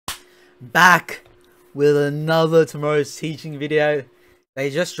Back with another tomorrow's teaching video. They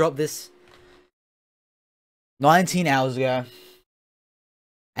just dropped this 19 hours ago.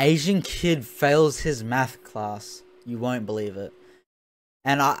 Asian kid fails his math class. You won't believe it.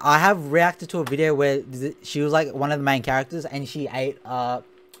 And I have reacted to a video where she was like one of the main characters and she ate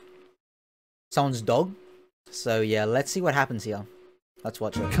someone's dog. So yeah, let's see what happens here. Let's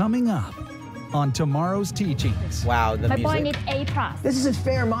watch it. Coming up on tomorrow's teachings. Wow, the music. My boy needs A+. This isn't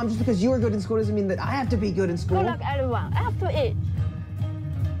fair, Mom. Just because you are good in school doesn't mean that I have to be good in school. Good luck, everyone. I have to eat.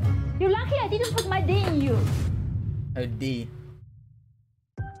 You're lucky I didn't put my D in you. Oh, D.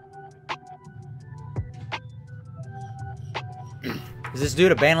 Is this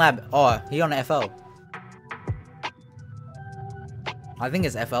dude a BandLab? Oh, he on FL. I think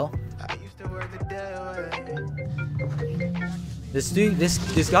it's FL. This dude,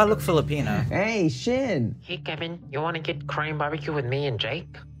 this guy look Filipino. Hey, Shin. Hey, Kevin, you want to get Korean barbecue with me and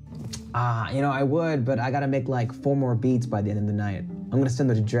Jake? You know, I would, but I gotta make like 4 more beats by the end of the night. I'm gonna send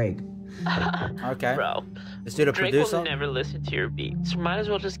them to Drake. Okay. Bro, This dude a Drake producer? will never listen to your beats. Might as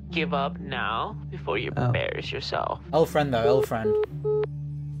well just give up now before you embarrass yourself. L friend though, L friend.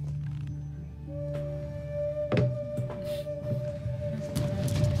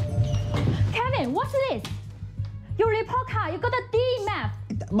 Kevin, what's this? Your report card, you got a D in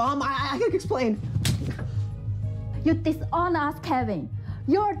math. Mom, I can explain. You disown us, Kevin.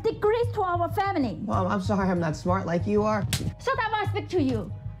 You're a disgrace to our family. Mom, I'm sorry I'm not smart like you are. Shut up, I speak to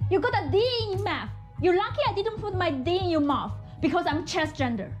you. You got a D in math. You're lucky I didn't put my D in your mouth because I'm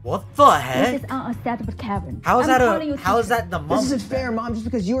transgender. What the heck? This is unacceptable, Kevin. How is I'm that calling you how is teacher. that the mom? This isn't fair, Mom. Just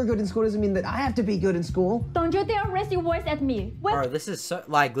because you are good in school doesn't mean that I have to be good in school. Don't you dare raise your voice at me. Bro, this is so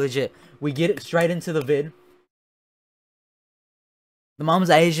like legit. We get it straight into the vid. The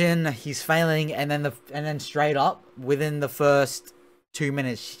mom's Asian, he's failing, and then straight up within the first 2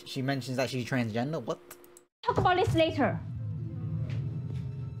 minutes she mentions that she's transgender. What? Talk about this later.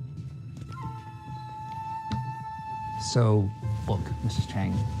 So, look, Mrs.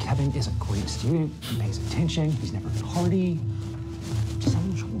 Chang, Kevin is a great student. He pays attention. He's never tardy. Just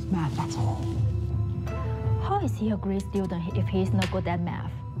having trouble with math, that's all. How is he a great student if he is not good at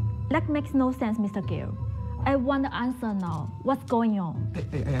math? That makes no sense, Mr. Gill. I want the answer now. What's going on?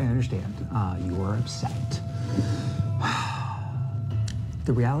 I understand. You are upset.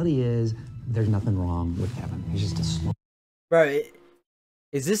 The reality is, there's nothing wrong with Kevin. He's just a slow Bro,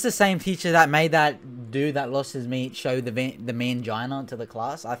 is this the same teacher that made that dude that lost his meat show the mangina to the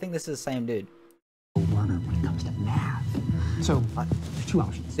class? I think this is the same dude. learner when it comes to math. So, there's 2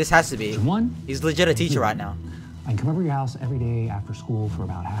 options. This has to be. One, He's legit a teacher right now. I can come over to your house every day after school for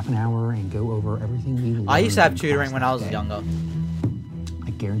about half an hour and go over everything we learned. I used to have in tutoring class when I that was day. younger.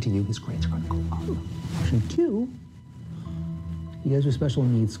 I guarantee you his grades are going to go up. Option 2, he goes to a special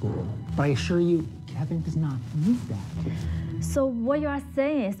needs school. But I assure you, Kevin does not need that. So what you are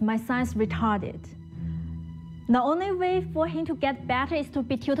saying is my son is retarded. The only way for him to get better is to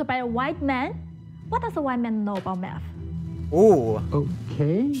be tutored by a white man? What does a white man know about math? Ooh,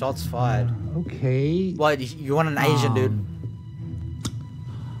 Okay. shots fired. Okay. What, you want an Asian dude?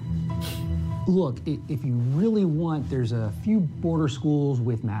 Look, if you really want, there's a few border schools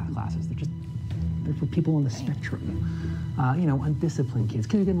with math classes. They're for people on the spectrum. You know, undisciplined kids.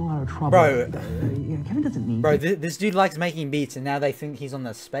 Kids get in a lot of trouble. Bro. Yeah, Kevin doesn't need Bro, it. this dude likes making beats and now they think he's on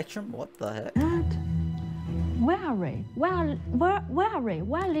the spectrum? What the heck? Where are they? Where are they?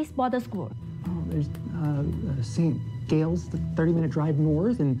 Where are these border schools? Oh, there's St. Gail's, the 30-minute drive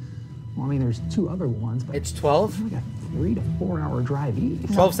north, and, well, I mean, there's 2 other ones, but It's 12? like a 3 to 4 hour drive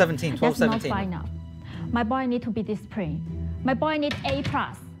east. 12, 17, 12, That's not 17. fine enough. My boy need to be disciplined. My boy needs A+.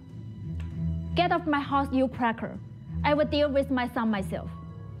 Get off my house, you cracker. I will deal with my son myself.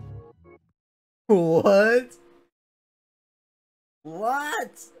 What?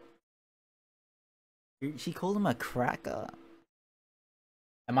 What? She called him a cracker.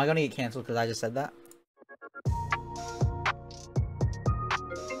 Am I gonna get cancelled because I just said that?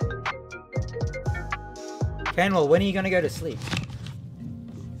 Canwell, when are you gonna go to sleep?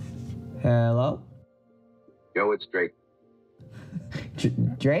 Hello? Yo, it's Drake.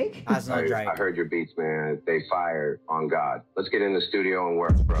 Drake? That's not Drake. I heard your beats, man. They fire on God. Let's get in the studio and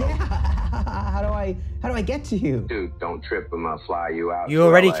work, bro. Yeah. How do I get to you? Dude, don't trip. I'm gonna fly you out. You to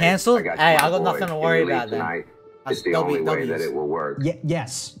already LA. canceled? you, Hey, my I got boy. nothing to If worry you leave about then. tonight, That's it's the only way that W's. it will work.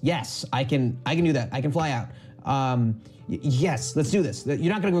 Yes. I can do that. I can fly out. Yes, let's do this.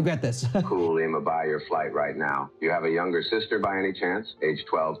 You're not gonna regret this. Cool, I'ma buy your flight right now. You have a younger sister by any chance? Age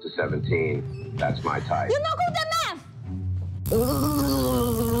 12 to 17. That's my type. You're not good at math!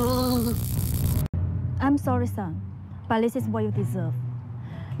 I'm sorry, son, but this is what you deserve.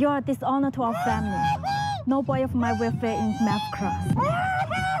 You are a dishonor to our family. No boy of my welfare in math class.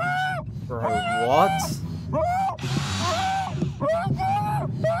 Bro, what?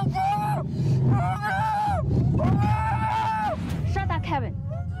 Shut up, Kevin.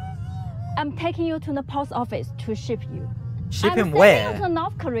 I'm taking you to the post office to ship you. Ship him I'm where? sending you to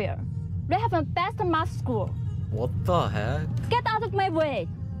North Korea. They have the best math school. What the heck? Get out of my way.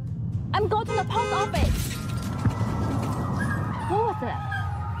 I'm going to the post office. Who was that?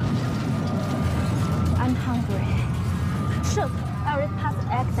 I'm hungry. Shoot, I already passed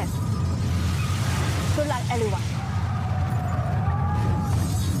access. Good luck, everyone.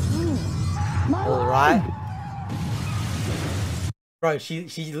 All right. Bro, she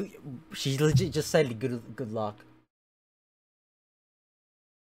legit just said good luck.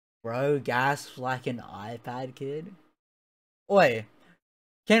 Bro, gasp like an iPad kid. Oi,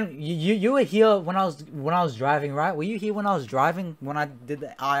 Ken, you were here when I was driving, right? Were you here when I was driving when I did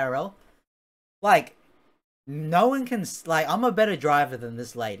the IRL? Like, no one can like. I'm a better driver than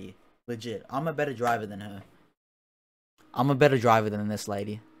this lady. Legit, I'm a better driver than her. I'm a better driver than this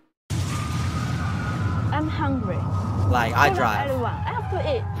lady. I'm hungry. Like, I Good luck, drive. everyone. I have to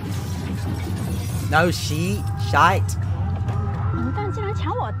eat. No, shite. 你蛋竟然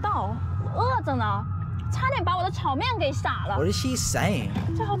抢我道，我饿着呢，差点把我的炒面给洒了。 What is she saying?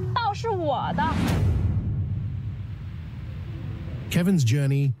 最后道是我的。 Kevin's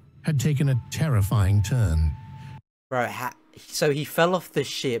journey had taken a terrifying turn. Bro, so he fell off the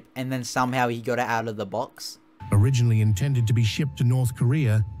ship and then somehow he got it out of the box? Originally intended to be shipped to North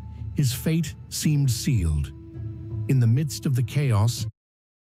Korea, his fate seemed sealed. In the midst of the chaos,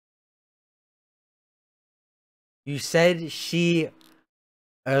 You said she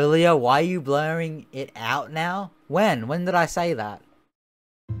earlier. Why are you blurring it out now? When? When did I say that?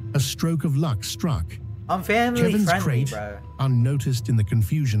 a stroke of luck struck. I'm family Kevin's friendly, crate, bro. unnoticed in the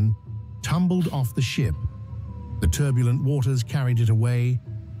confusion, tumbled off the ship. The turbulent waters carried it away,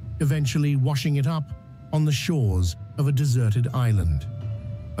 eventually washing it up on the shores of a deserted island.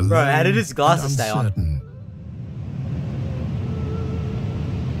 Bro, how did his glasses and stay on? uncertain.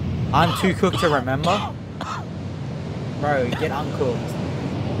 I'm too cooked to remember. Bro, get uncooked.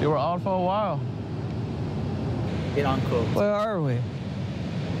 You were out for a while. Get uncooked. Where are we?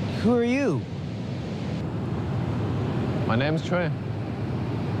 Who are you? My name's Trey.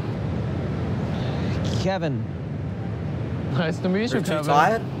 Kevin. Nice to meet you, You're too Kevin.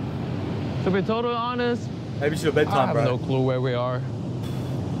 tired? To be totally honest, Maybe it's your I bedtime, have bro. no clue where we are.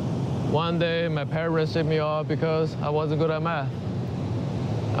 One day, my parents shipped me off because I wasn't good at math.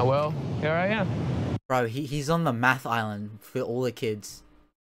 And well, here I am. Bro, he's on the math island for all the kids.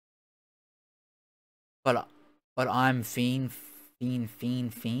 But I'm fiend.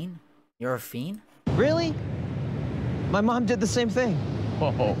 You're a fiend? Really? My mom did the same thing.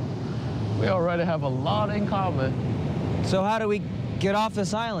 Whoa. We already have a lot in common. So how do we get off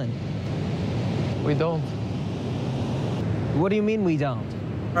this island? We don't. What do you mean we don't?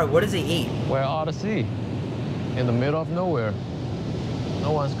 Bro, what does he eat? We're out at sea, in the middle of nowhere.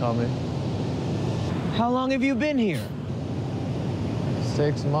 No one's coming. How long have you been here?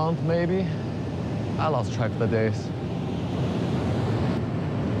 6 months, maybe? I lost track of the days.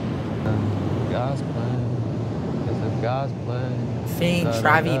 God's plan. Is it God's plan? Fiend,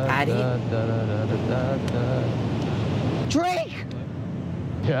 Travi, Patty? Drake!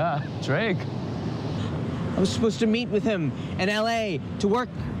 Yeah, Drake. I was supposed to meet with him in LA to work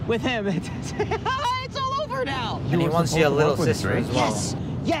with him. It's all over now. And he were wants supposed your to little work with sister Drake? as well. Yes,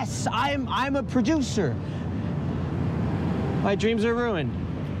 yes, I'm a producer. My dreams are ruined.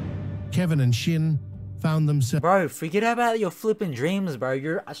 Kevin and Shin found themselves Bro, forget about your flipping dreams, bro.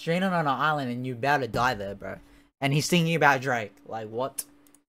 You're stranded on an island and you're about to die there, bro. And he's thinking about Drake. Like, what?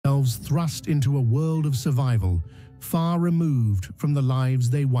 thrust into a world of survival far removed from the lives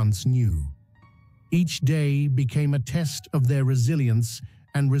they once knew. Each day became a test of their resilience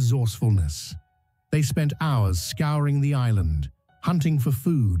and resourcefulness. They spent hours scouring the island, hunting for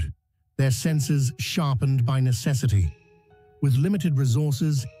food, their senses sharpened by necessity. With limited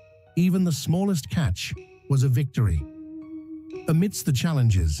resources, even the smallest catch was a victory. Amidst the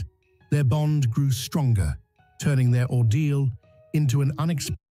challenges, their bond grew stronger, turning their ordeal into an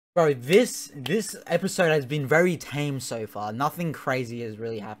unexpected. Bro, this episode has been very tame so far. Nothing crazy has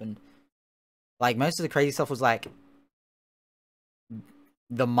really happened. Like, most of the crazy stuff was like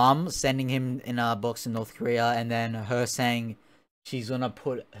the mum sending him in a box in North Korea and then her saying she's gonna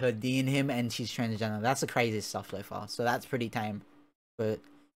put her D in him and she's transgender. That's the craziest stuff so far. So that's pretty tame for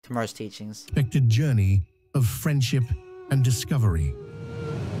tomorrow's teachings. Unexpected journey of friendship and discovery.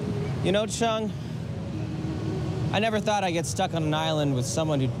 You know, Chung, I never thought I'd get stuck on an island with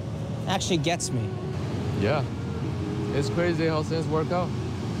someone who actually gets me. Yeah. It's crazy how things work out.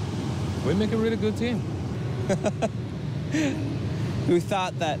 We make a really good team. Who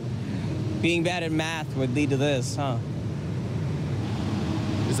thought that being bad at math would lead to this, huh?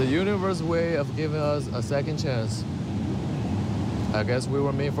 It's the universe's way of giving us a second chance. I guess we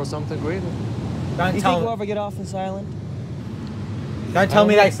were made for something greater. Don't You tell think me. we'll ever get off this island? Don't tell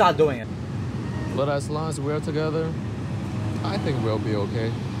me they start doing it. But as long as we're together, I think we'll be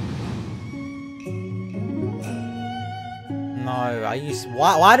okay. No, are you?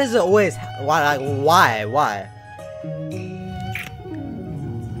 Why does it always? Why? Like, why?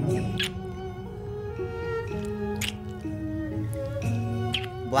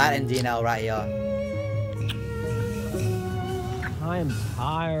 Blatt and DNL right here. I'm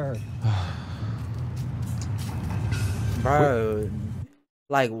tired. Bro,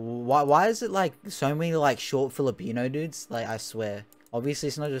 like, why is it like so many like short Filipino dudes? Like, I swear. Obviously,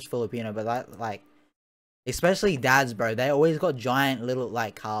 it's not just Filipino, but that like, especially dads, bro. They always got giant little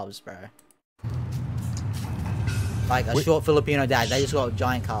like calves, bro. Like a short Filipino dad, they just got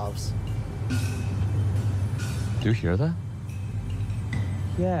giant calves. Do you hear that?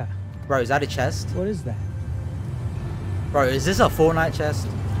 Yeah. Bro, is that a chest? What is that? Bro, is this a Fortnite chest?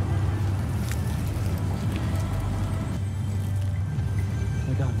 Oh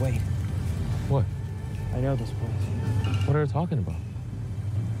my God, wait. What? I know this place. What are you talking about?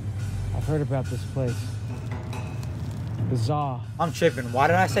 I've heard about this place. The Za. I'm tripping. Why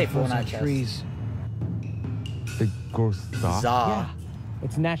did I say Grows on Fortnite chest? trees. It grows Za. Yeah.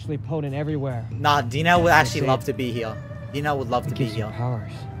 It's naturally potent everywhere. Nah, DNL would actually That's it. love to be here. DNL would love to It be gives you here.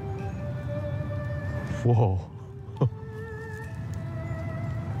 powers. Whoa.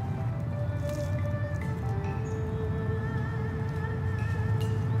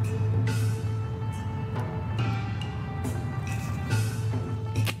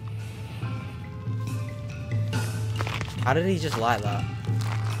 How did he just like that?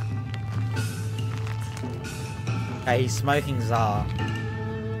 Okay, he's smoking Za.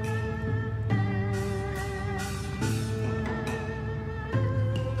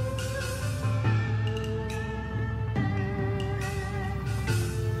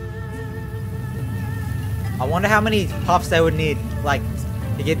 I wonder how many puffs they would need, like,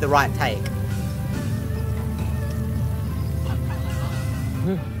 to get the right take.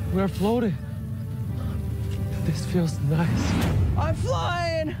 We're floating. This feels nice. I'm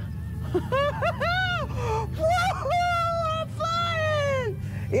flying! Woohoo! I'm flying!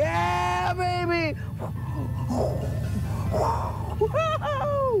 Yeah, baby!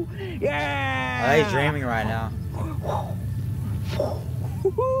 Woohoo! Yeah! Oh, he's dreaming right now.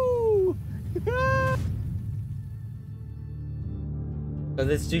 Woohoo! So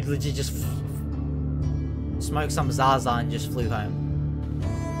this dude legit just smoked some Zaza and just flew home.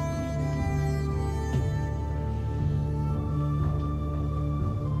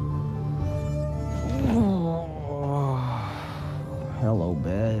 Hello,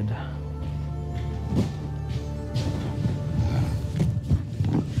 bed.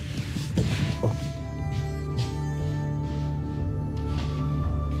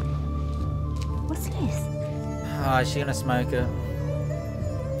 What's this? Oh, is she gonna smoke it?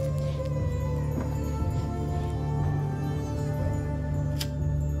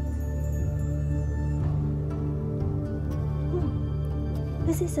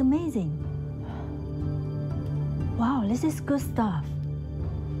 This is amazing. Wow, this is good stuff.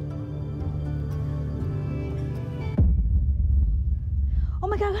 Oh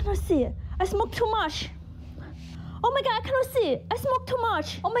my God, I cannot see it. I smoke too much. Oh my God, I cannot see it. I smoke too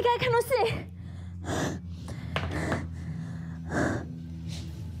much. Oh my God, I cannot see it.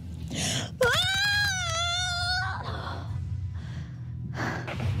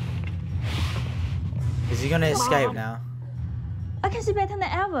 Is he gonna escape now? I can see better than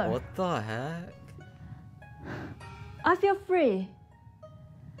ever. What the heck? I feel free.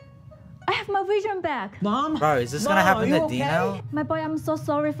 I have my vision back. Mom? Bro, is this gonna happen to DNL? My boy, I'm so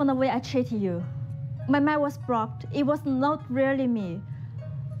sorry for the way I treated you. My mind was blocked. It was not really me.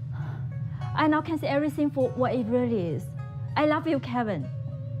 I now can see everything for what it really is. I love you, Kevin.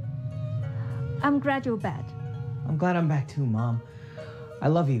 I'm glad you're back. I'm glad I'm back too, Mom. I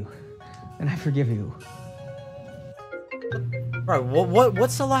love you, and I forgive you. Bro,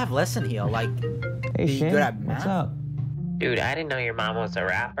 what's the life lesson here? Like, Hey, be Shane, good at what's math? up? Dude, I didn't know your mom was a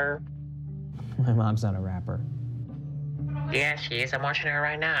rapper. My mom's not a rapper. Yeah, she is. I'm watching her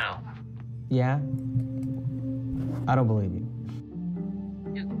right now. Yeah? I don't believe you.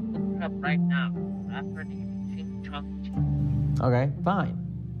 Dude, look her up right now. Rapper named Ching Chong Chi. Okay, fine.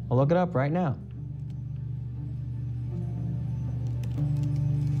 I'll look it up right now.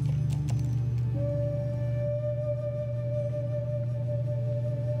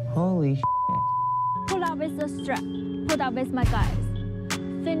 Holy shit. Pull out with the strap. Pull out with my guys.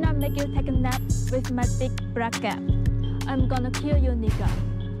 Think I make you take a nap with my big black gap. I'm gonna kill you, nigga.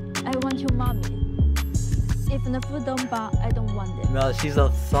 I want your mommy. If the food don't bar, I don't want it. No, she's a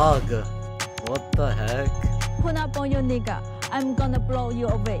thug. What the heck? Pull up on your nigga. I'm gonna blow you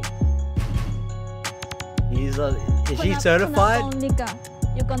away. Is she Pull up certified? on nigga.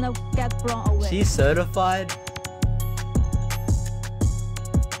 You're gonna get blown away. She's certified?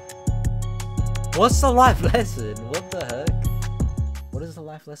 What's the life lesson? What the heck? What is the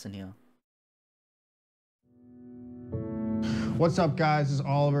life lesson here? What's up, guys? This is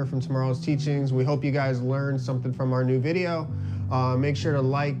Oliver from Tomorrow's Teachings. We hope you guys learned something from our new video. Make sure to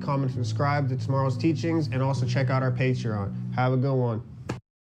like, comment, subscribe to Tomorrow's Teachings, and also check out our Patreon. Have a good one.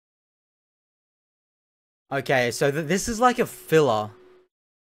 Okay, so this is like a filler.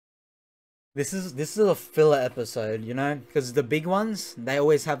 This is a filler episode, you know, because the big ones, they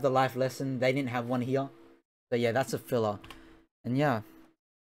always have the life lesson. They didn't have one here, so yeah, that's a filler. And yeah,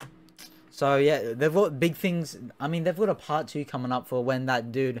 so yeah, they've got big things. I mean, they've got a part 2 coming up for when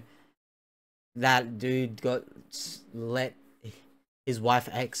that dude got let his wife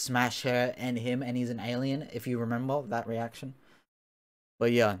X smash her and him, and he's an alien. If you remember that reaction.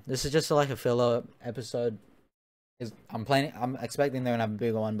 But yeah, this is just like a filler episode. I'm expecting they're gonna have a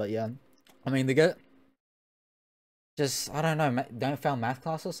bigger one, but yeah. I mean, they go just, I don't know, don't fail math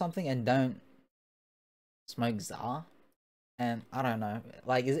class or something, and don't smoke Zar, and I don't know,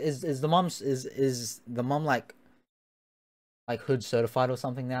 like, is the mom like hood certified or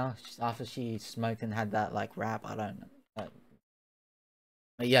something now after she smoked and had that like rap? I don't know.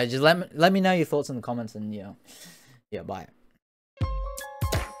 But yeah, just let me know your thoughts in the comments, and yeah, bye.